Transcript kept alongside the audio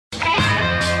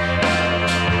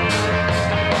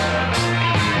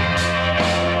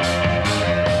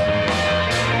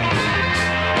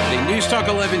Talk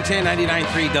 1110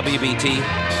 99.3 WBT.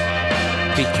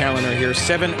 Pete Kaliner here,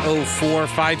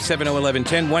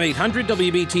 704-570-1110,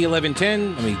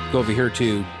 1-800-WBT-1110. Let me go over here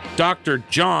to Dr.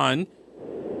 John.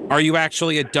 Are you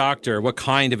actually a doctor? What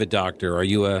kind of a doctor? Are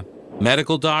you a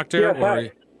medical doctor? Yes, or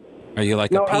are you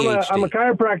like no, a PhD? I'm a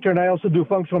chiropractor, and I also do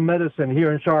functional medicine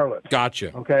here in Charlotte.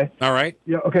 Gotcha. Okay. All right.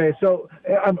 Yeah. Okay. So,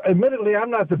 admittedly, I'm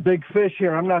not the big fish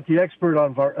here. I'm not the expert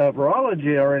on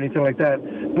virology or anything like that.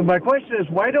 But my question is,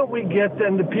 why don't we get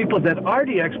then the people that are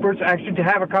the experts actually to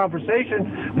have a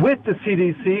conversation with the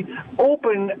CDC,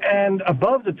 open and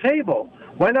above the table?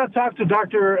 Why not talk to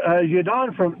Dr.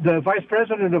 Yadon, from the vice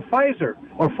president of Pfizer,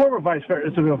 or former vice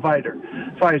president of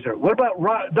Pfizer? What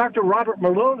about Dr. Robert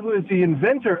Malone, who is the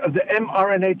inventor of the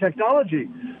mRNA technology,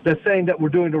 that's saying that we're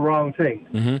doing the wrong thing?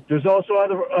 Mm-hmm. There's also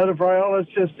other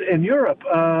virologists in Europe.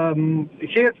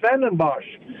 Geert Vanden Bosch.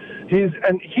 He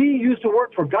used to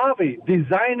work for Gavi,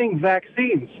 designing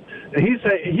vaccines. He's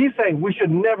saying we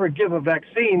should never give a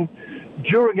vaccine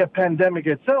during a pandemic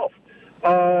itself.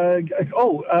 Gary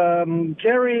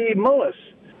Mullis.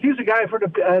 He's the guy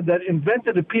that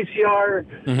invented the PCR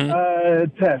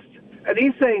test, and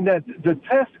he's saying that the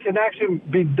test can actually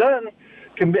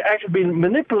be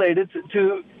manipulated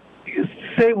to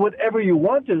say whatever you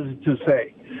want to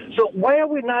say. So why are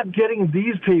we not getting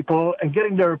these people and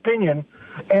getting their opinion?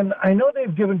 And I know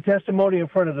they've given testimony in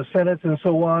front of the Senate and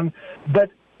so on, but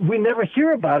we never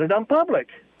hear about it on public.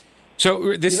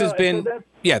 So this has been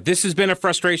a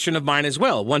frustration of mine as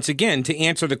well. Once again, to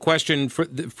answer the question for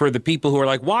the people who are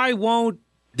like, why won't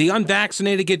the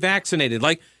unvaccinated get vaccinated?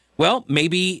 Like, well,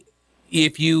 maybe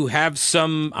if you have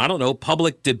some, I don't know,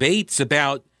 public debates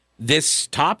about this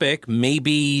topic,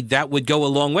 maybe that would go a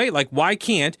long way. Like, why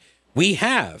can't we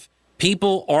have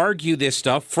people argue this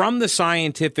stuff from the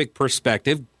scientific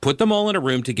perspective, put them all in a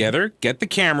room together, get the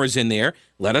cameras in there,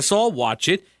 let us all watch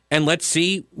it, and let's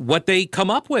see what they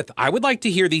come up with. I would like to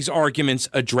hear these arguments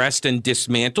addressed and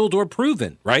dismantled or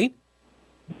proven, right?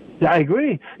 Yeah, I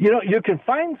agree. You can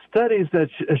find studies that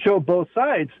show both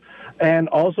sides. And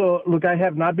also, look, I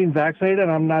have not been vaccinated,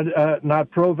 and I'm not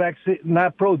pro-vaccine,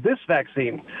 not pro this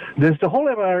vaccine. The whole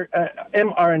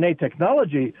mRNA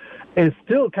technology is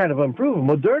still kind of unproven.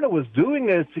 Moderna was doing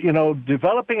it,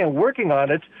 developing and working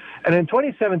on it. And in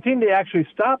 2017, they actually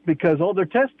stopped because all their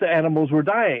test animals were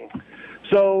dying.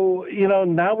 So,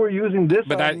 now we're using this.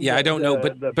 But I don't know.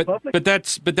 But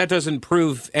that doesn't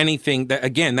prove anything.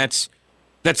 That's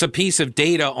a piece of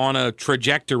data on a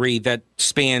trajectory that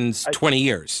spans 20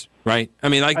 years, right? I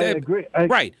mean, I agree.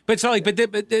 Right. But it's not like, but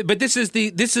this is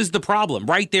the problem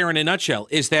right there in a nutshell,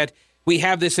 is that we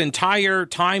have this entire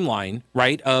timeline,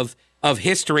 right, of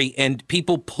history, and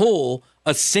people pull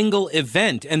a single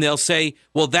event and they'll say,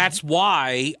 well, that's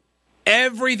why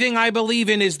everything I believe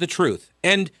in is the truth.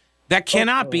 And that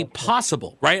cannot be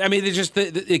possible, right? I mean,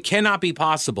 it cannot be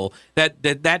possible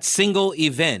that single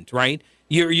event, right?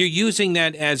 You're using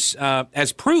that as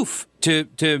proof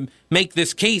to make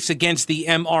this case against the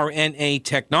mRNA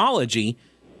technology,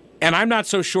 and I'm not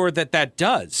so sure that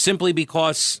does, simply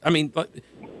because they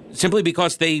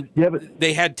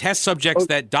had test subjects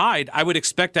that died. I would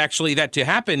expect actually that to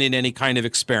happen in any kind of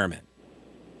experiment.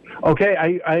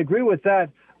 Okay, I agree with that.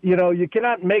 You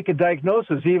cannot make a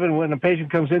diagnosis even when a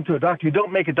patient comes into a doctor. You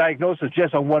don't make a diagnosis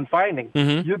just on one finding.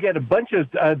 Mm-hmm. You get a bunch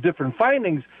of different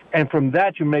findings, and from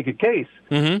that you make a case.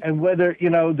 Mm-hmm. And whether,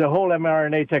 the whole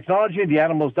mRNA technology, the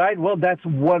animals died, well, that's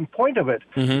one point of it.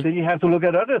 Mm-hmm. Then you have to look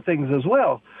at other things as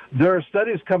well. There are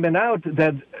studies coming out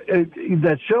that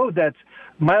show that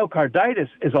myocarditis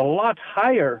is a lot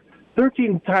higher,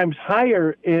 13 times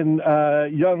higher in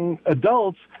young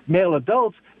adults, male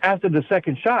adults, after the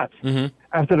second shot. Mm-hmm.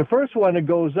 After the first one, it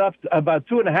goes up about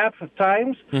 2.5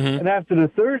 times, mm-hmm. and after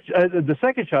the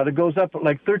second shot, it goes up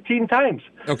like 13 times.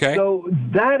 Okay. So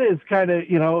that is kind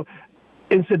of,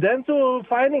 incidental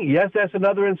finding. Yes, that's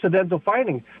another incidental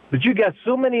finding. But you got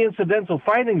so many incidental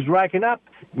findings racking up.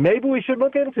 Maybe we should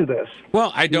look into this.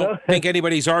 Well, I don't think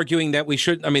anybody's arguing that we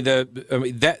should.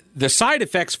 The side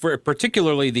effects for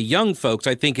particularly the young folks,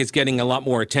 I think, is getting a lot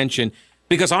more attention,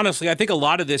 because honestly, I think a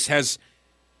lot of it has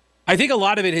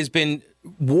been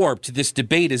warped. This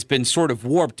debate has been sort of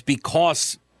warped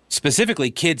because specifically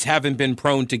kids haven't been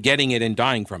prone to getting it and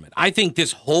dying from it. I think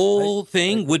this whole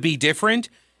thing would be different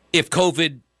if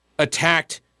COVID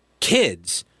attacked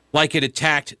kids like it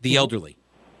attacked the elderly.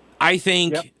 I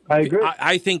think, I agree.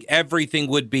 I think everything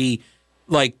would be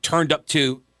like turned up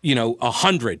to,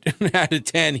 100 out of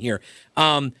 10 here.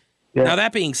 Now,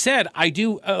 that being said, I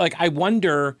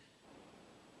wonder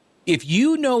if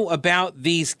you know about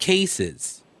these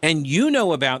cases and you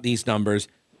know about these numbers,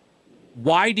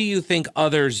 why do you think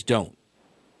others don't?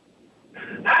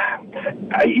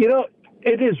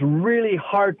 It is really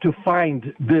hard to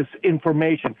find this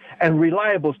information and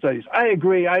reliable studies. I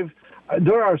agree.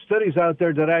 There are studies out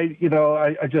there that I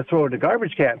just throw in the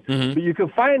garbage can. Mm-hmm. But you can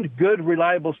find good,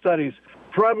 reliable studies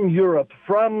from Europe,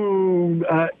 from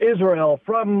Israel,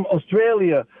 from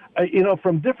Australia,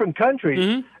 from different countries.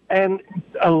 Mm-hmm. And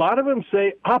a lot of them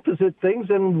say opposite things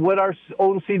than what our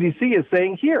own CDC is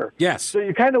saying here. Yes. So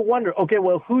you kind of wonder, okay,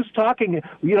 well, who's talking?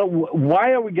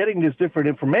 Why are we getting this different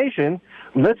information?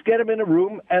 Let's get them in a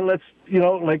room and let's,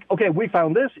 okay, we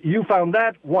found this, you found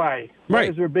that. Why? Right. Why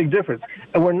is there a big difference?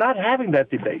 And we're not having that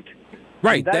debate.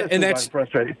 Right. And that's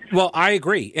frustrating. Well, I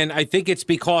agree. And I think it's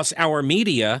because our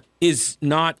media is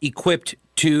not equipped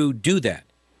to do that.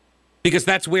 Because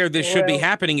that's where this should be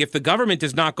happening. If the government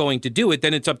is not going to do it,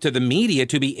 then it's up to the media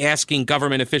to be asking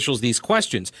government officials these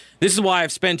questions. This is why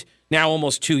I've spent now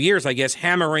almost 2 years, I guess,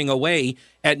 hammering away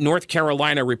at North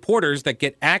Carolina reporters that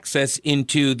get access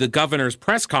into the governor's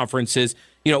press conferences.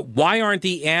 Why aren't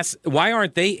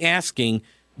they asking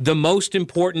the most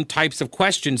important types of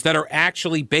questions that are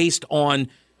actually based on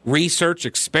research,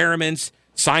 experiments,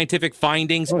 scientific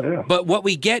findings? Oh, yeah. But what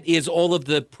we get is all of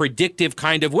the predictive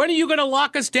kind of, when are you going to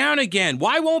lock us down again?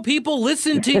 Why won't people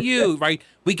listen to you? Right?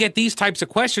 We get these types of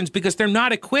questions because they're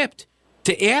not equipped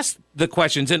to ask the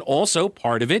questions. And also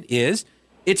part of it is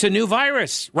it's a new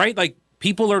virus, right? Like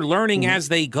people are learning as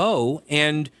they go,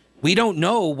 and we don't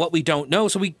know what we don't know.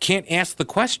 So we can't ask the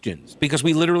questions because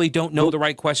we literally don't know the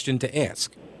right question to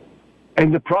ask.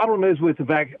 And the problem is with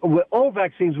all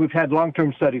vaccines, we've had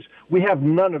long-term studies. We have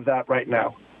none of that right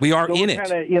now. We are in it.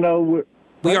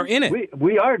 We are in it.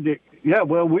 We are.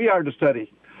 We are the study.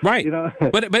 Right.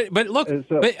 But look,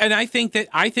 and I think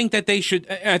that they should.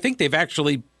 I think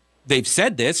they've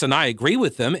said this, and I agree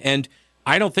with them. And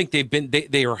I don't think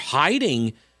they are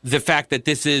hiding the fact that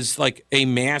this is like a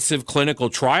massive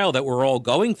clinical trial that we're all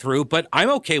going through, but I'm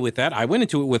okay with that. I went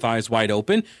into it with eyes wide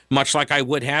open, much like I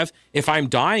would have if I'm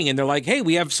dying and they're like, hey,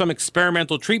 we have some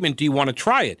experimental treatment. Do you want to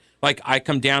try it? Like I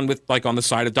come down with like on the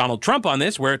side of Donald Trump on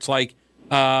this, where it's like,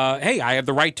 hey, I have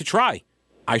the right to try.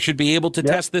 I should be able to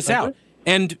test this out.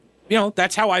 And,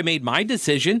 that's how I made my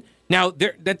decision. Now,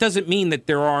 that doesn't mean that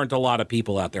there aren't a lot of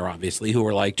people out there, obviously, who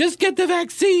are like, just get the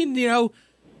vaccine,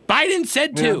 Biden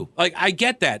said to. Yeah. Like, I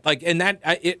get that. Like, and that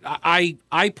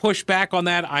I push back on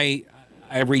that. I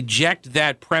reject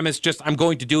that premise. I'm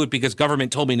going to do it because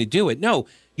government told me to do it. No,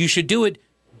 you should do it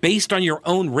based on your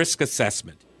own risk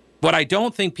assessment. But I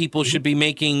don't think people should be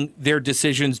making their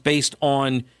decisions based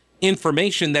on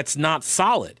information that's not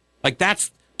solid. Like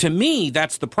to me,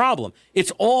 that's the problem.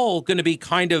 It's all going to be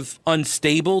kind of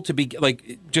unstable to be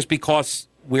like just because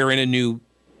we're in a new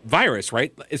virus,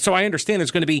 right? So I understand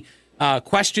there's going to be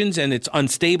questions and it's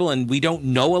unstable and we don't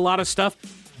know a lot of stuff,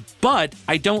 but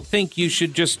I don't think you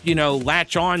should just,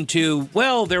 latch on to,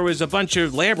 well, there was a bunch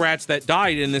of lab rats that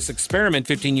died in this experiment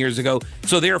 15 years ago,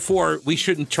 so therefore we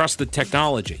shouldn't trust the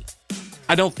technology.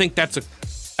 I don't think that's a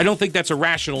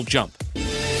rational jump.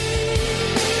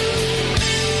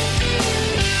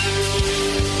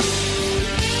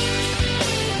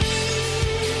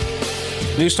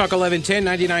 News Talk 1110,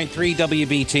 99.3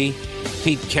 WBT.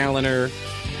 Pete Kaliner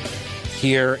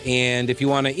here, and if you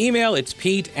want to email, it's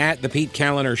Pete at the Pete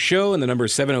Kaliner Show, and the number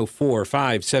is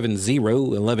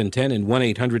 704-570-1110 and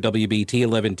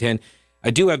 1-800-WBT-1110.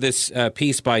 I do have this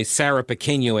piece by Sarah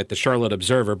Pequeno at the Charlotte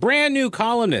Observer, brand new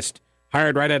columnist,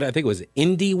 hired right at, I think it was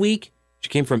Indie Week. She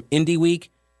came from Indie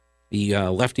Week, the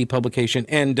lefty publication,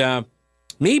 and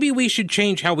maybe we should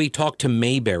change how we talk to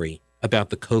Mayberry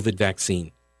about the COVID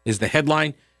vaccine, is the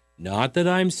headline. Not that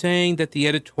I'm saying that the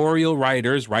editorial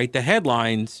writers write the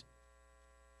headlines,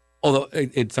 although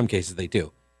in some cases they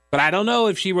do. But I don't know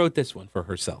if she wrote this one for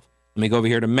herself. Let me go over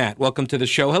here to Matt. Welcome to the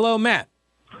show. Hello, Matt.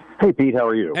 Hey, Pete. How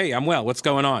are you? Hey, I'm well. What's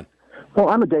going on? Well,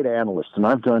 I'm a data analyst, and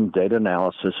I've done data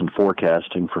analysis and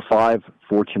forecasting for 5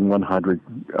 Fortune 100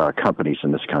 companies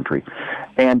in this country.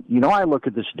 And, I look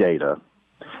at this data,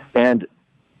 and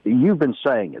you've been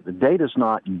saying it. The data's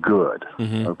not good,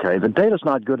 okay? The data's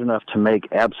not good enough to make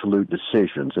absolute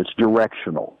decisions. It's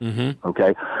directional,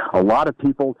 okay? A lot of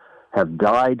people have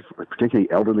died, particularly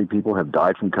elderly people have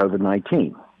died from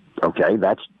COVID-19. Okay,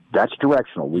 that's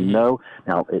directional. We know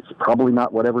now. It's probably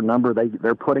not whatever number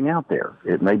they're putting out there.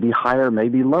 It may be higher,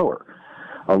 maybe lower.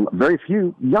 Very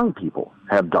few young people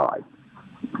have died,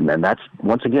 and that's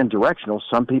once again directional.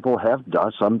 Some people have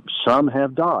died. Some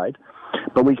have died,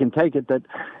 but we can take it that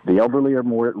the elderly are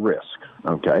more at risk.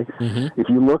 Okay, if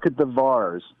you look at the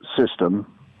VARS system,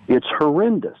 it's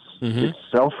horrendous. It's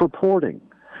self-reporting.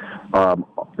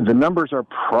 The numbers are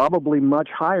probably much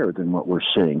higher than what we're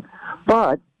seeing,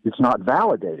 but it's not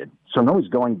validated. So no one's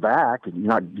going back.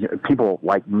 And people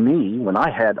like me, when I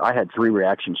had 3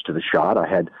 reactions to the shot. I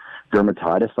had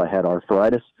dermatitis, I had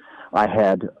arthritis, I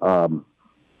had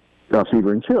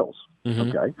fever and chills.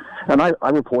 Mm-hmm. Okay, and I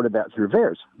reported that through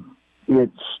VAERS.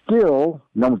 No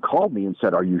one called me and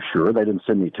said, "Are you sure?" They didn't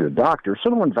send me to a doctor. So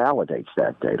no one validates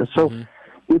that data. So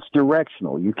it's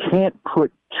directional. You can't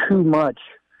put too much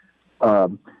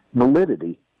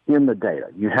validity in the data.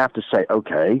 You have to say,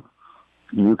 okay,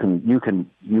 you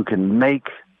can make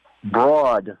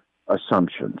broad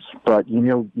assumptions, but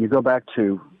you go back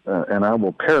to, and I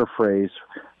will paraphrase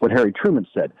what Harry Truman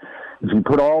said: if you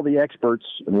put all the experts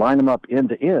and line them up end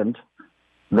to end,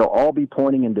 they'll all be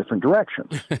pointing in different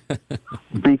directions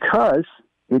because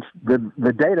it's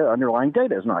the data, underlying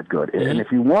data is not good. Mm-hmm. And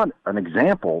if you want an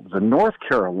example, the North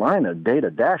Carolina data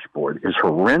dashboard is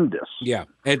horrendous. Yeah,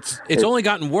 it's only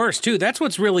gotten worse too. That's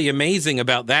what's really amazing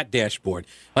about that dashboard.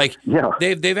 Like,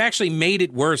 they've actually made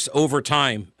it worse over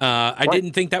time. I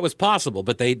didn't think that was possible,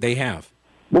 but they have.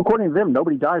 Well, according to them,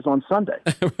 nobody dies on Sunday.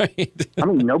 Right. I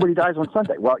mean, nobody dies on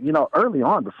Sunday. Well, early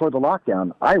on, before the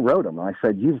lockdown, I wrote them. I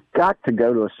said, you've got to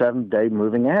go to a 7-day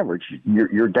moving average.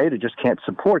 Your data just can't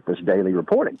support this daily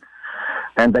reporting.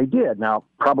 And they did. Now,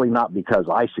 probably not because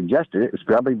I suggested it. It was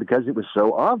probably because it was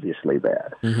so obviously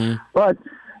bad. Mm-hmm. But,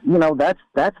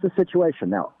 that's the situation.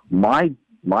 Now, my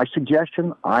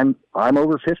suggestion, I'm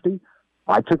over 50.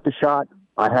 I took the shot.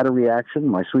 I had a reaction.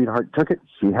 My sweetheart took it.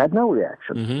 She had no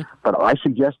reaction. Mm-hmm. But I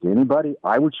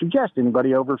would suggest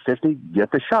anybody over 50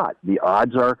 get the shot. The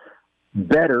odds are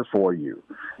better for you.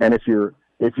 And if you're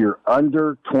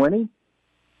under 20,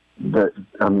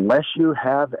 unless you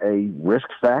have a risk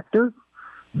factor,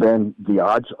 then the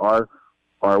odds are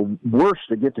worse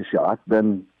to get the shot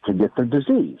than to get the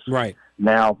disease. Right.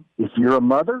 Now, if you're a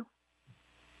mother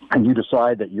and you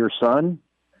decide that your son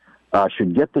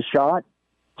should get the shot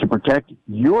to protect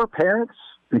your parents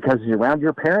because he's around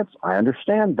your parents, I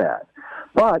understand that.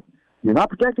 But you're not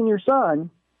protecting your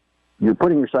son. You're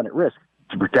putting your son at risk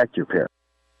to protect your parents.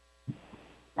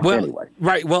 Well, anyway.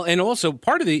 Right. Well, and also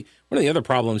one of the other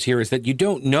problems here is that you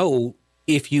don't know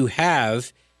if you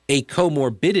have a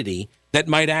comorbidity that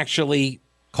might actually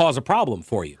cause a problem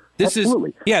for you. This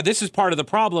is part of the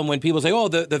problem when people say, "Oh,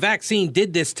 the vaccine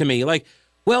did this to me." Like,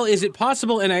 well, is it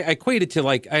possible? And I equate it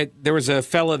to there was a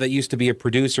fella that used to be a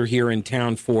producer here in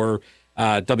town for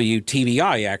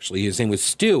WTVI, actually. His name was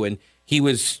Stu, and he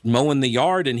was mowing the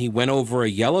yard, and he went over a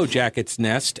yellow jacket's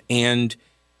nest, and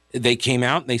they came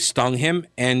out, and they stung him,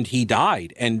 and he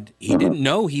died. And he didn't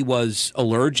know he was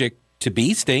allergic to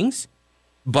bee stings,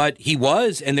 but he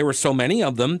was, and there were so many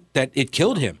of them that it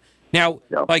killed him. Now,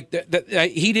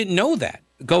 he didn't know that.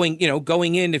 Going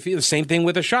in, if the same thing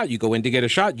with a shot, you go in to get a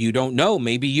shot, you don't know.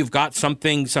 Maybe you've got some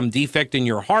defect in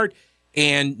your heart,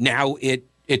 and now it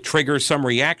triggers some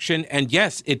reaction, and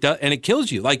yes, it does, and it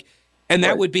kills you. And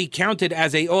that would be counted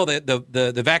as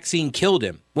the vaccine killed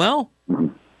him. Well,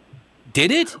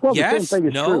 did it? Well, yes, the same thing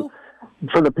is no. True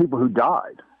for the people who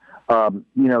died.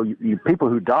 People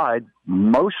who died,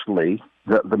 mostly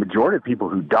the majority of people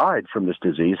who died from this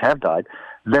disease have died.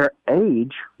 Their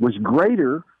age was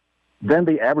greater than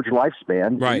the average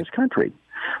lifespan in this country.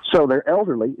 So they're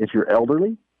elderly. If you're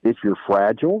elderly, if you're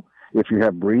fragile, if you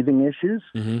have breathing issues,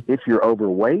 if you're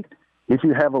overweight, if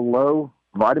you have a low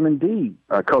vitamin D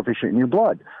coefficient in your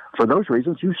blood, for those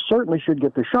reasons, you certainly should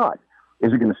get the shot.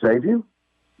 Is it going to save you?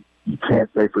 You can't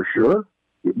say for sure.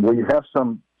 Will you have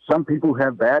some people who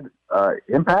have bad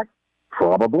impact?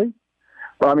 Probably.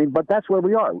 But that's where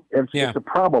we are. It's a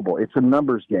probable. It's a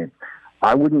numbers game.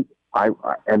 But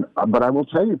I will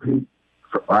tell you, Pete,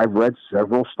 I've read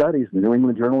several studies in the New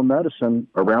England Journal of Medicine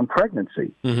around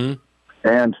pregnancy,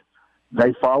 and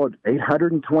they followed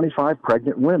 825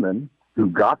 pregnant women who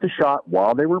got the shot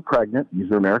while they were pregnant. These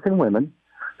are American women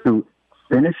who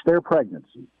finished their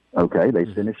pregnancy. Okay, they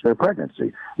finished their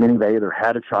pregnancy, meaning they either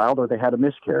had a child or they had a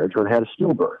miscarriage or they had a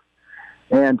stillbirth.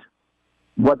 And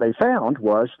what they found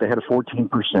was they had a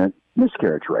 14%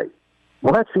 miscarriage rate.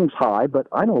 Well, that seems high, but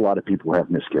I know a lot of people who have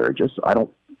miscarriages. I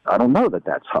don't know that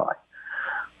that's high.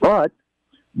 But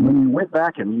when you went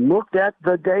back and looked at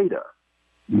the data,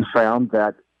 you found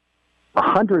that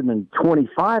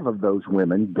 125 of those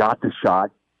women got the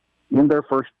shot in their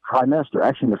first trimester,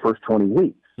 actually in the first 20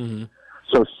 weeks. Mm-hmm.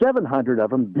 So 700 of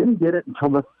them didn't get it until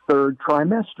the third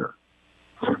trimester.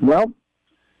 Well,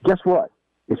 guess what?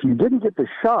 If you didn't get the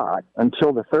shot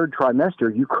until the third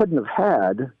trimester, you couldn't have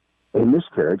had a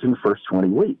miscarriage in the first 20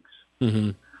 weeks.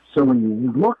 Mm-hmm. So when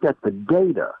you look at the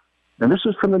data, and this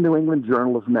is from the New England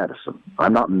Journal of Medicine,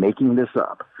 I'm not making this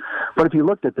up, but if you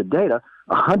looked at the data,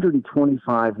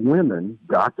 125 women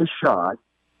got the shot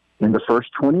in the first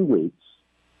 20 weeks,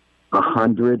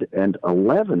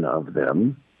 111 of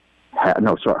them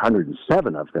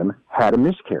 107 of them had a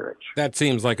miscarriage. That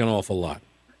seems like an awful lot.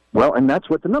 Well, and that's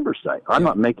what the numbers say. I'm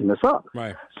not making this up.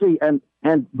 Right. See,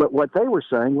 but what they were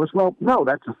saying was, well, no,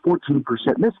 that's a 14%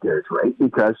 miscarriage rate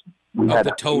because we had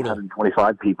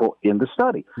 825 people in the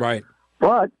study. Right.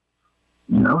 But,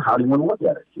 how do you want to look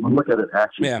at it? You want to look at it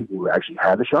people who actually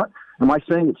had the shot? Am I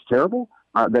saying it's terrible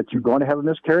that you're going to have a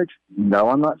miscarriage? No,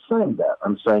 I'm not saying that.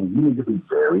 I'm saying you need to be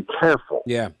very careful.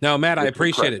 Yeah. No, Matt, I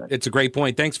appreciate it. It's a great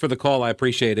point. Thanks for the call. I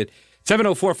appreciate it.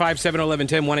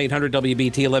 704-570-1110,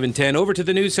 1-800-WBT-1110. Over to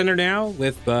the News Center now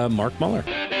with Mark Muller.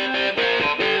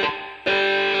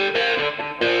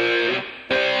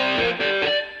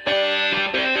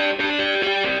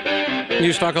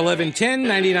 News Talk 1110,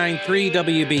 99.3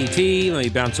 WBT. Let me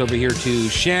bounce over here to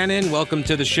Shannon. Welcome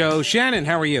to the show. Shannon,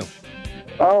 how are you?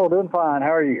 Oh, doing fine.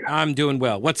 How are you? I'm doing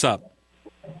well. What's up?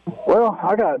 Well,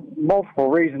 I got multiple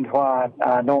reasons why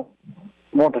I don't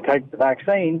want to take the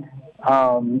vaccine.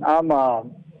 I'm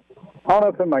on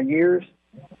up in my years.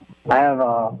 I have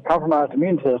a compromised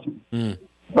immune system.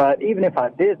 But even if I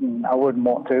didn't, I wouldn't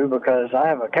want to because I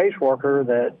have a caseworker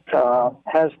that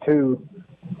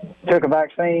took a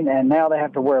vaccine and now they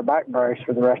have to wear a back brace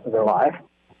for the rest of their life.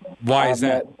 Why is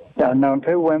that? I've known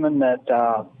two women that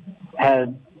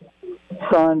had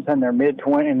sons in their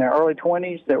in their early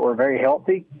 20s that were very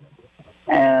healthy.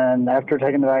 And after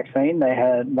taking the vaccine,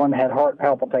 one had heart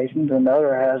palpitations and the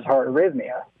other has heart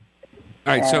arrhythmia. All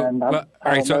right, I don't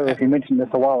know if you mentioned this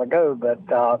a while ago, but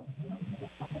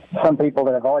some people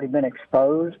that have already been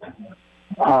exposed,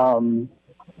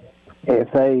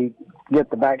 if they get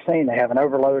the vaccine, they have an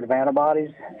overload of antibodies,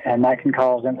 and that can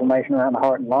cause inflammation around the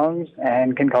heart and lungs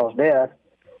and can cause death.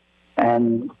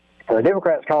 And the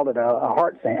Democrats called it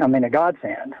a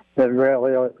godsend that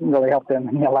really helped them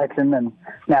in the election, and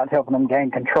now it's helping them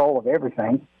gain control of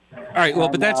everything. All right, well,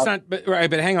 but that's not. But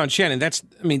hang on, Shannon.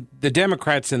 The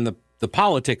Democrats and the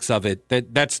politics of it.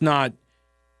 That's not.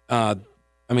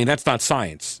 That's not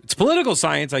science. It's political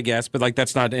science, I guess, but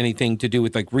that's not anything to do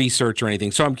with research or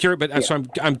anything. So I'm curious. But so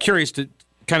I'm curious to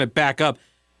kind of back up.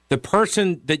 The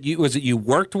person that you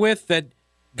worked with that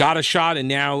got a shot and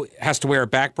now has to wear a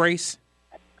back brace.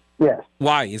 Yes.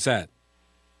 Why is that?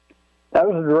 That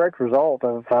was a direct result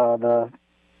of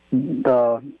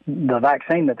the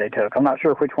vaccine that they took. I'm not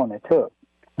sure which one they took.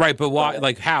 Right, but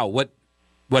why? How? What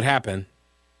happened?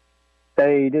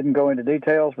 They didn't go into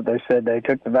details, but they said they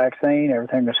took the vaccine.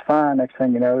 Everything was fine. Next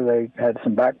thing you know, they had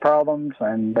some back problems,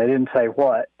 and they didn't say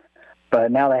what.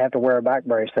 But now they have to wear a back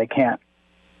brace. They can't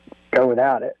go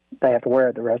without it. They have to wear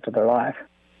it the rest of their life.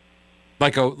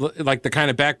 Like the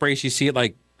kind of back brace you see at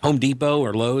Home Depot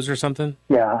or Lowe's or something?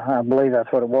 Yeah, I believe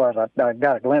that's what it was. I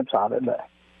got a glimpse of it. But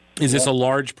is this a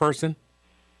large person?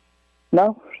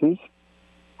 No, she's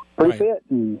pretty fit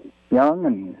and young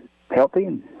and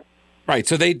healthy. Right,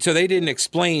 so they didn't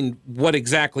explain what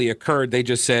exactly occurred. They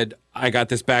just said, "I got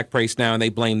this back brace now," and they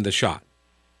blamed the shot.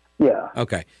 Yeah.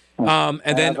 Okay. And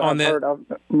then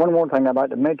one more thing I'd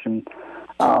like to mention.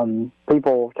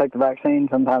 People take the vaccine.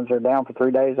 Sometimes they're down for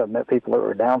 3 days. I've met people that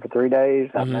were down for 3 days.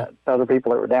 I've met other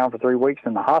people that were down for 3 weeks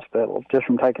in the hospital just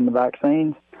from taking the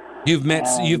vaccines. You've met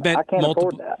I can't multiple.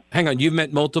 afford that. Hang on, you've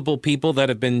met multiple people that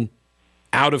have been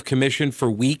out of commission for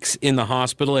weeks in the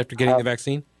hospital after getting the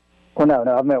vaccine? Well, no.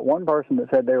 I've met one person that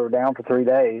said they were down for 3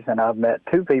 days, and I've met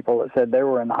two people that said they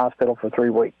were in the hospital for 3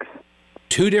 weeks.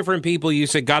 Two different people you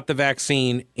said got the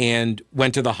vaccine and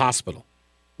went to the hospital.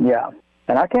 Yeah.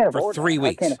 And I can't afford 3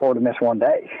 weeks. I can't afford to miss 1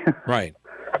 day. Right.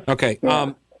 Okay.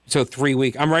 Yeah. So 3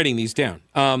 weeks. I'm writing these down.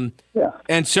 Yeah.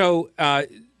 And so,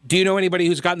 do you know anybody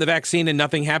who's gotten the vaccine and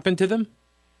nothing happened to them?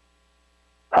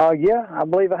 Yeah, I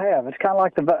believe I have. It's kind of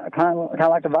like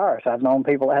the virus. I've known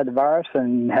people that had the virus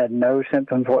and had no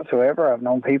symptoms whatsoever. I've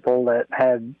known people that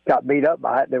got beat up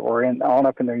by it that were on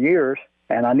up in their years,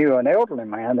 and I knew an elderly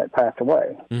man that passed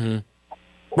away. Mm-hmm.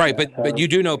 Right, but you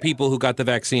do know people who got the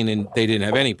vaccine and they didn't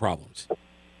have any problems.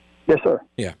 Yes, sir.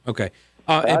 Yeah. Okay.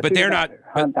 But they're not.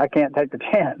 I can't take the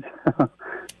chance.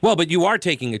 Well, but you are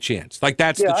taking a chance.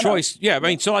 That's the choice. Yeah. I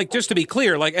mean, so just to be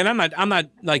clear, and I'm not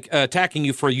attacking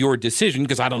you for your decision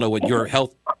because I don't know what your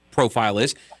health profile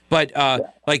is. But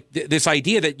this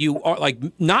idea that you are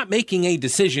not making a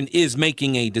decision is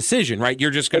making a decision, right?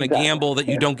 You're just going to gamble that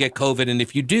you don't get COVID, and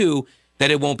if you do,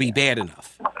 that it won't be bad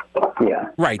enough. Yeah.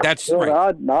 Right. That's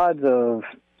right. The odds of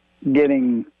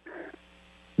getting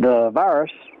the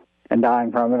virus and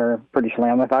dying from it are pretty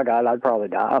slim. If I got it, I'd probably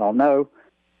die. I don't know.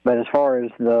 But as far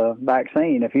as the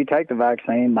vaccine, if you take the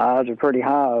vaccine, the odds are pretty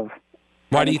high of.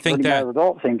 Why do you think that? Bad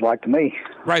result seems like to me.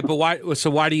 Right, but why? So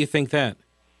why do you think that?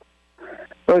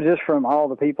 Well, just from all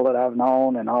the people that I've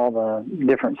known and all the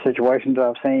different situations that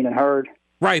I've seen and heard.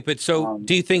 Right, but so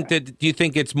do you think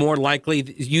it's more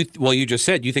likely you just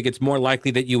said you think it's more likely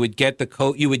that you would get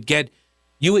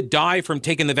you would die from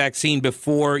taking the vaccine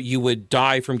before you would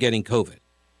die from getting COVID?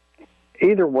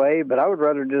 Either way, but I would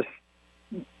rather just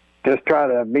try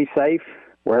to be safe,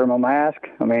 wear my mask.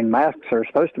 I mean, masks are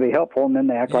supposed to be helpful, and then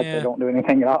they act like they don't do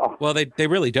anything at all. Well, they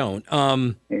really don't.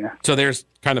 So there's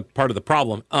kind of part of the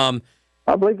problem.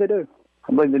 I believe they do.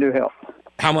 I believe they do help.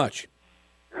 How much?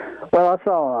 Well, I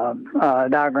saw a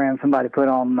diagram somebody put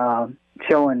on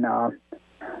showing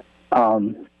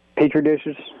Petri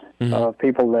dishes of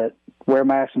people that wear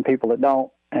masks and people that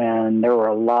don't, and there were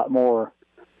a lot more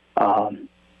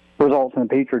results in the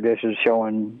Petri dishes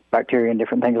showing bacteria and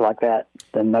different things like that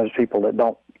than those people that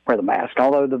don't wear the mask,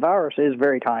 although the virus is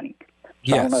very tiny.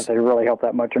 So I don't know if they really help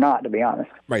that much or not, to be honest.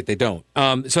 Right, they don't.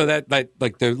 So that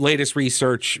like the latest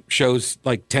research shows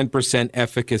like 10%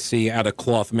 efficacy out of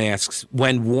cloth masks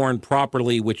when worn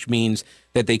properly, which means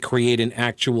that they create an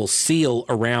actual seal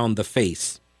around the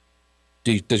face.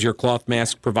 Does your cloth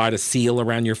mask provide a seal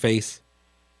around your face?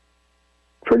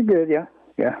 Pretty good, yeah.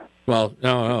 Well,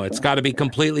 no, it's got to be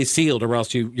completely sealed, or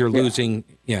else you're losing.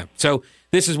 Yeah. So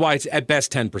this is why it's at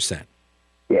best 10%.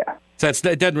 Yeah. So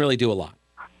it doesn't really do a lot.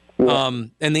 Yeah.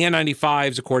 And the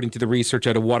N95s, according to the research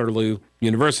out of Waterloo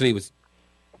University, was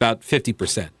about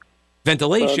 50%.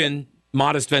 Ventilation,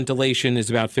 modest ventilation, is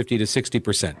about 50 to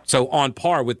 60%. So on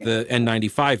par with the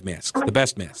N95 masks, the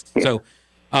best masks. Yeah. So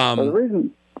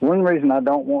one reason I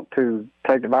don't want to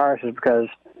take the virus is because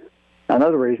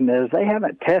another reason is they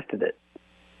haven't tested it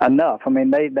enough. I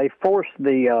mean, they forced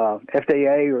the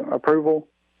FDA approval,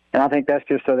 and I think that's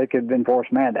just so they could enforce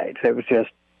mandates. It was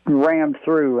just rammed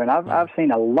through, and I've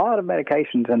seen a lot of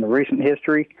medications in the recent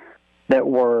history that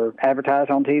were advertised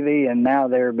on TV, and now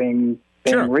they're being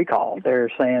recalled. They're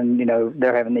saying,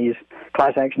 they're having these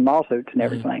class action lawsuits and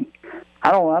everything.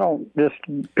 I don't just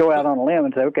go out on a limb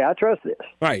and say, okay, I trust this.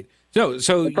 Right. So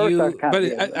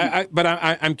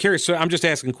I'm curious. So I'm just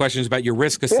asking questions about your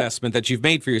risk assessment that you've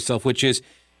made for yourself, which is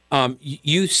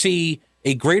you see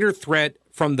a greater threat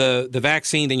from the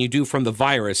vaccine than you do from the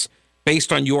virus,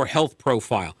 based on your health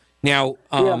profile. Now,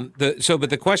 but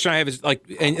the question I have is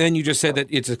and then you just said that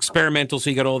it's experimental, so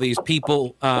you got all these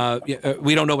people.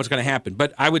 We don't know what's going to happen.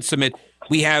 But I would submit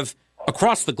we have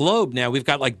across the globe now. We've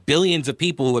got like billions of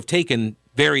people who have taken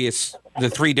the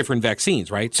 3 different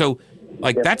vaccines, right? So,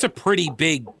 that's a pretty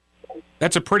big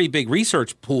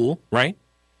research pool, right?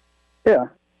 Yeah,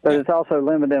 but it's also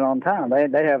limited on time.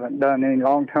 They haven't done any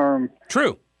long-term.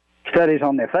 True. Studies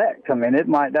on the effects. I mean, it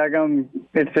might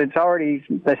it's already,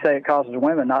 they say it causes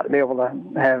women not to be able to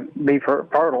be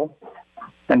fertile,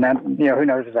 and that who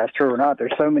knows if that's true or not.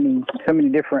 There's so many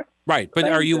different. Right, but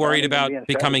are you worried about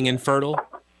becoming infertile?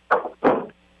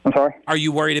 I'm sorry. Are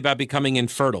you worried about becoming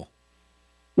infertile?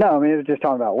 No, I mean, it was just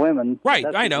talking about women. Right,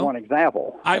 that's I know. One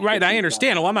example. I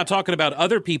understand. Well, I'm not talking about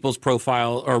other people's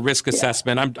profile or risk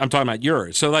assessment. I'm talking about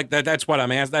yours. So that's what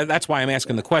I'm asking. That's why I'm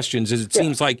asking the questions. Is it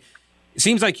seems like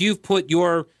you've put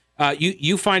your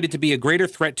you find it to be a greater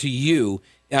threat to you,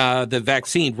 the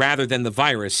vaccine, rather than the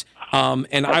virus. And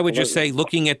Absolutely. I would just say,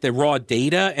 looking at the raw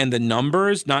data and the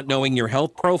numbers, not knowing your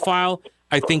health profile,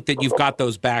 I think that you've got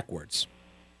those backwards.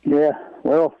 Yeah,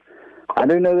 well, I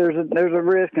do know there's a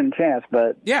risk and chance,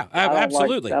 but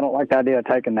absolutely. I don't like the idea of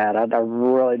taking that. I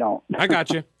really don't. I got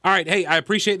you. All right, hey, I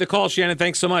appreciate the call, Shannon.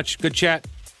 Thanks so much. Good chat.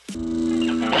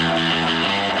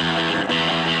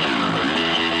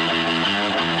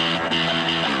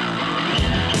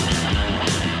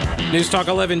 News Talk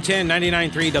 1110,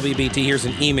 99.3 WBT. Here's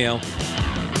an email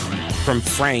from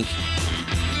Frank.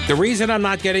 The reason I'm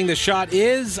not getting the shot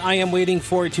is I am waiting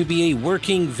for it to be a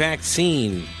working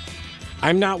vaccine.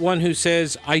 I'm not one who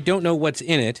says, I don't know what's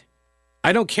in it.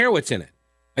 I don't care what's in it.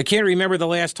 I can't remember the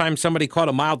last time somebody caught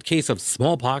a mild case of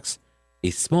smallpox, a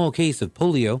small case of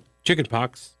polio,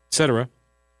 chickenpox, etc.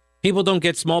 People don't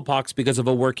get smallpox because of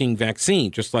a working vaccine,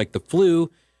 just like the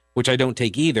flu, which I don't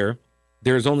take either.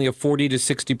 There's only a 40 to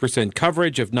 60%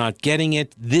 coverage of not getting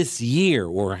it this year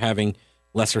or having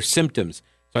lesser symptoms.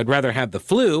 So I'd rather have the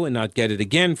flu and not get it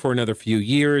again for another few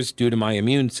years due to my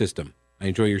immune system. I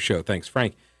enjoy your show. Thanks,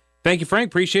 Frank. Thank you, Frank.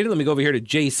 Appreciate it. Let me go over here to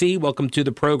JC. Welcome to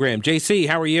the program. JC,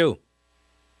 how are you?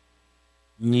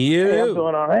 Hey, I'm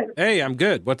doing all right. Hey, I'm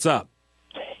good. What's up?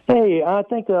 Hey, I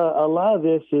think a lot of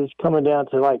this is coming down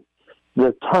to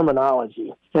the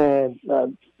terminology. And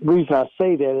the reason I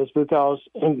say that is because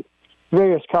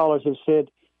various callers have said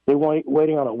they're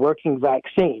waiting on a working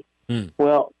vaccine.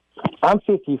 Well, I'm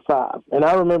 55, and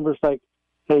I remember it's like,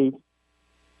 hey,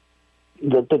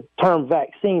 the term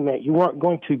vaccine meant you weren't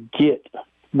going to get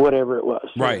whatever it was,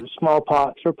 right?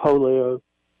 Smallpox or polio.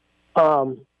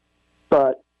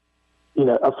 But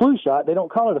a flu shot, they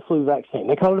don't call it a flu vaccine.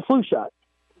 They call it a flu shot.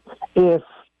 If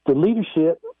the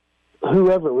leadership,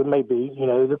 whoever it may be,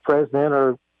 the president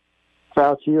or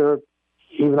Fauci or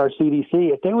even our CDC,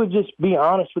 if they would just be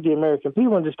honest with the American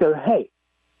people and just go, hey,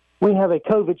 we have a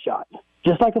COVID shot,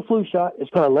 just like a flu shot. It's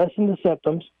going to lessen the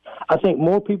symptoms. I think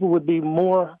more people would be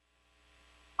more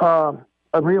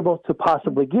agreeable to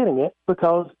possibly getting it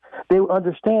because they would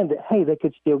understand that, hey, they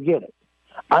could still get it.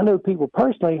 I know people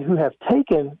personally who have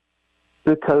taken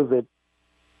the COVID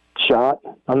shot.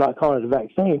 I'm not calling it a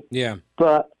vaccine. Yeah.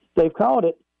 But they've called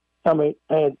it,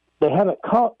 and they haven't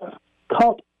caught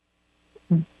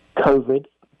COVID,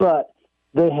 but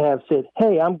they have said,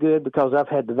 hey, I'm good because I've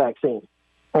had the vaccine.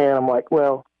 And I'm like,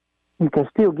 well, you can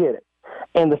still get it.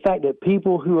 And the fact that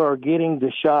people who are getting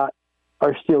the shot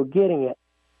are still getting it,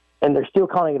 and they're still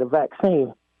calling it a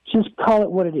vaccine, just call it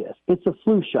what it is. It's a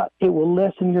flu shot. It will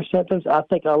lessen your symptoms. I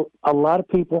think a lot of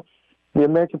people, the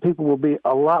American people, will be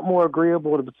a lot more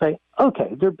agreeable to say,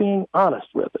 okay, they're being honest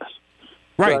with us.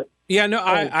 Right. But, yeah, no,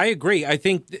 I agree. I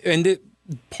think, and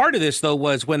part of this, though,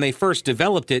 was when they first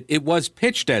developed it, it was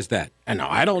pitched as that. And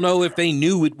I don't know if they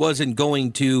knew it wasn't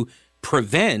going to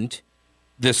prevent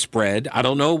the spread. I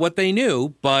don't know what they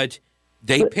knew, but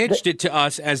they pitched it to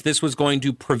us as this was going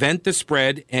to prevent the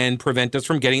spread and prevent us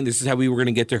from getting, this is how we were going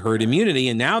to get to herd immunity.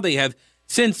 And now they have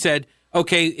since said,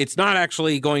 okay, it's not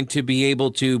actually going to be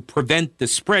able to prevent the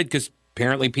spread because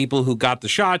apparently people who got the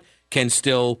shot can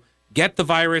still get the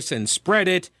virus and spread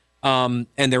it. And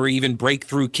there were even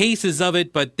breakthrough cases of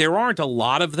it, but there aren't a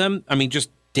lot of them. I mean,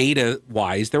 just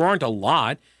data-wise, there aren't a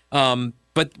lot.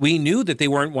 But we knew that they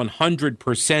weren't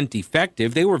 100%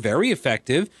 effective. They were very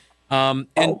effective. And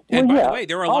by the way,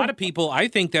 there are a lot of people, I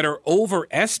think, that are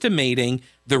overestimating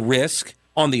the risk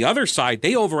on the other side.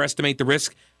 They overestimate the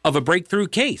risk of a breakthrough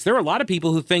case. There are a lot of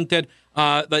people who think that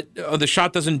the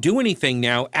shot doesn't do anything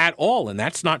now at all, and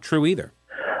that's not true either.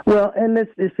 Well, and this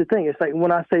is the thing. It's like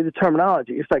when I say the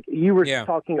terminology, it's like you were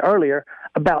talking earlier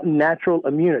about natural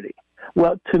immunity.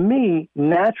 Well, to me,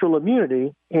 natural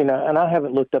immunity, and I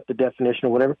haven't looked up the definition or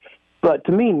whatever, but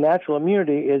to me, natural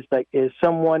immunity is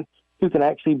someone who can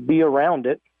actually be around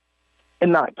it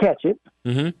and not catch it,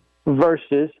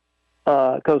 versus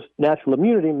because natural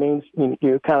immunity means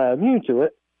you're kind of immune to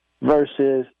it,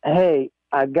 versus, hey,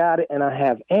 I got it and I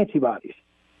have antibodies.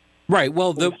 Right.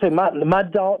 Well, my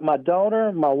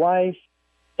daughter, my wife,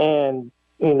 and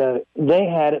they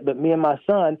had it, but me and my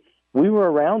son, we were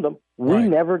around them. We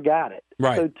never got it.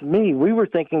 Right. So to me, we were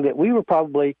thinking that we were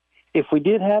probably, if we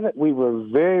did have it, we were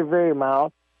very, very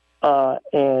mild.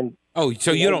 And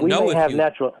so you don't know if have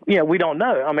natural? Yeah, we don't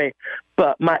know. I mean,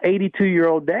 but my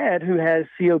 82-year-old dad who has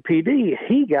COPD,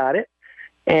 he got it,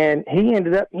 and he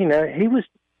ended up, he was,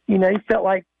 he felt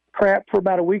like crap for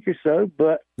about a week or so,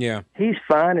 but he's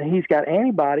fine and he's got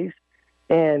antibodies,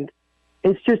 and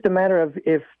it's just a matter of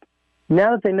if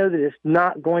now that they know that it's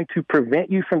not going to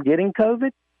prevent you from getting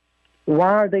COVID,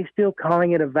 why are they still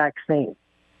calling it a vaccine?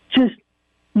 Just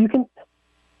you can.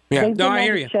 Yeah, no, I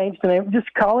hear you. Change the name.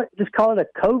 Just call it a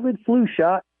COVID flu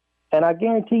shot, and I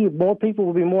guarantee you, more people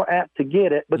will be more apt to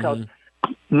get it because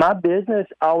my business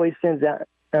always sends out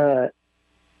a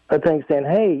thing saying,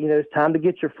 "Hey, it's time to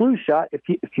get your flu shot. If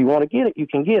you want to get it, you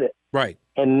can get it." Right.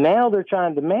 And now they're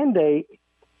trying to mandate,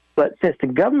 but since the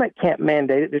government can't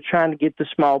mandate it, they're trying to get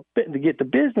the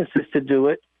businesses to do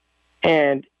it,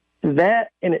 and that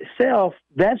in itself,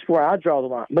 that's where I draw the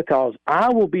line because I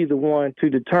will be the one to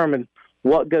determine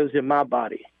what goes in my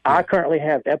body. Yeah. I currently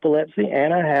have epilepsy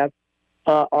and I have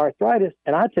arthritis,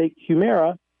 and I take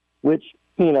Humira, which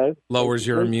lowers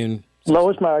your immune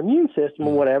lowers my immune system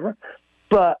or whatever.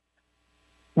 But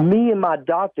me and my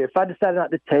doctor, if I decide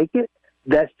not to take it,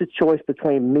 that's the choice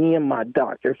between me and my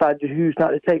doctor. If I choose not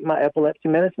to take my epilepsy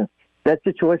medicine, that's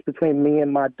the choice between me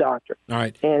and my doctor. All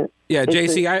right. And yeah,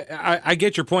 JC, I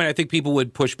get your point. I think people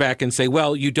would push back and say,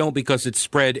 well, you don't because it's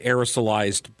spread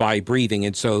aerosolized by breathing.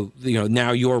 And so,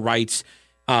 now your rights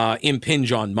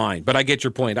impinge on mine. But I get your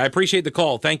point. I appreciate the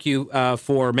call. Thank you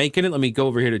for making it. Let me go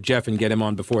over here to Jeff and get him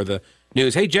on before the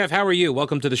news. Hey, Jeff, how are you?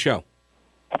 Welcome to the show.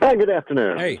 Hey, good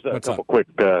afternoon. Hey, what's up? A couple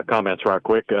quick comments right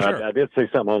quick. Sure. I did see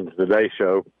something on the Today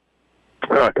Show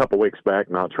a couple weeks back,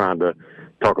 not trying to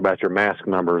talk about your mask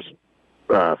numbers,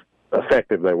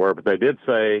 effective they were, but they did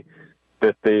say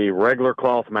that the regular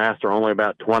cloth masks are only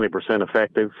about 20%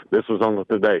 effective. This was on the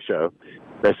Today Show.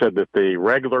 They said that the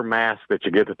regular mask that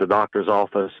you get at the doctor's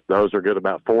office, those are good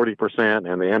about 40%,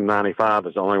 and the N95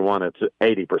 is the only one that's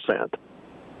 80%.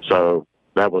 So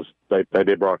they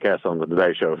did broadcast on the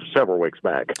Today Show several weeks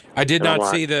back. I did not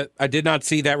see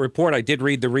that report. I did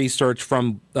read the research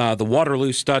from the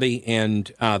Waterloo study,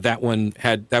 and that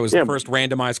was the first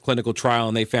randomized clinical trial,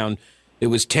 and they found it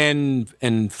was 10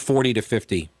 and 40 to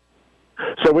 50.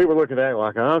 So we were looking at it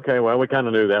like, okay, well, we kind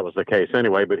of knew that was the case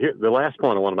anyway. But here, the last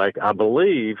point I want to make, I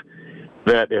believe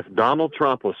that if Donald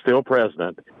Trump was still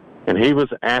president and he was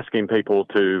asking people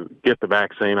to get the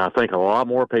vaccine, I think a lot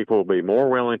more people will be more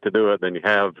willing to do it than you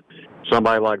have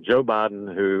somebody like Joe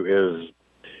Biden who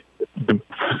is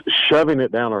shoving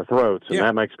it down our throats, and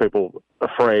that makes people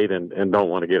afraid and don't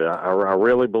want to get it. I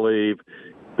really believe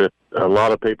that a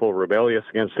lot of people are rebellious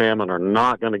against him and are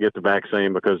not going to get the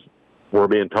vaccine because we're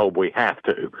being told we have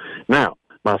to. Now,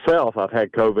 myself, I've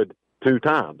had COVID 2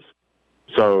 times.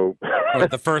 So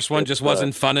the first one just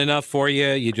wasn't fun enough for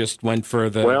you? You just went for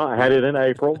the... Well, I had it in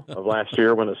April of last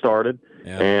year when it started,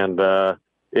 and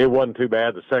it wasn't too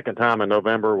bad. The second time in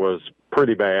November was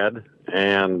pretty bad,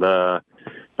 and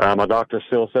my doctor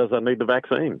still says I need the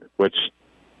vaccine, which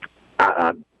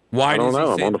I don't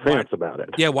know. I'm on the fence about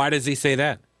it. Yeah, why does he say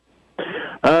that?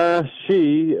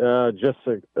 She just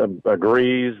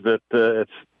agrees that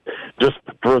it's just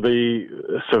for the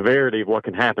severity of what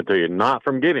can happen to you, not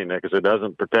from getting it, because it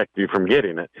doesn't protect you from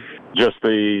getting it. Just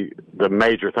the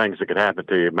major things that could happen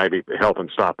to you, maybe helping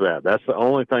stop that. That's the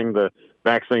only thing the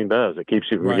vaccine does. It keeps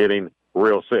you from getting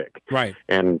real sick. Right.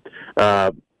 And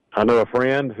I know a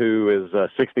friend who is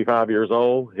 65 years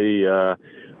old. Him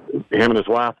and his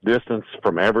wife distanced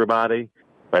from everybody.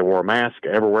 They wore a mask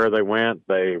everywhere they went.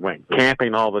 They went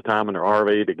camping all the time in their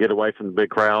RV to get away from the big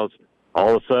crowds.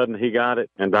 All of a sudden, he got it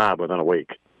and died within a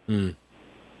week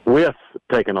with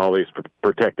taking all these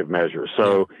protective measures.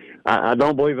 So I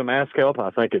don't believe the mask help. I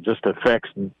think it just affects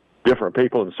different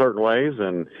people in certain ways,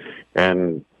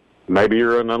 and maybe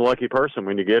you're an unlucky person.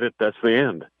 When you get it, that's the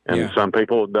end. And some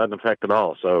people it doesn't affect at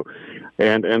all. So,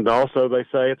 and also they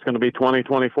say it's going to be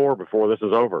 2024 before this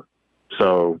is over.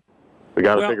 So we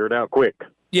got to figure it out quick.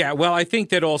 Yeah, well, I think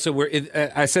that also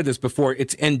I said this before,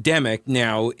 it's endemic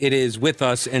now. It is with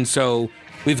us, and so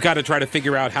we've got to try to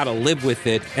figure out how to live with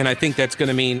it, and I think that's going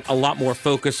to mean a lot more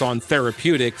focus on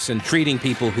therapeutics and treating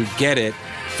people who get it,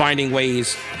 finding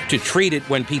ways to treat it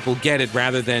when people get it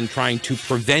rather than trying to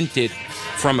prevent it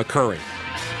from occurring.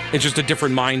 It's just a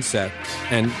different mindset,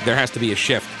 and there has to be a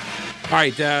shift. All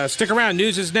right, stick around.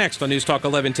 News is next on News Talk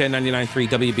 1110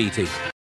 99.3 WBT.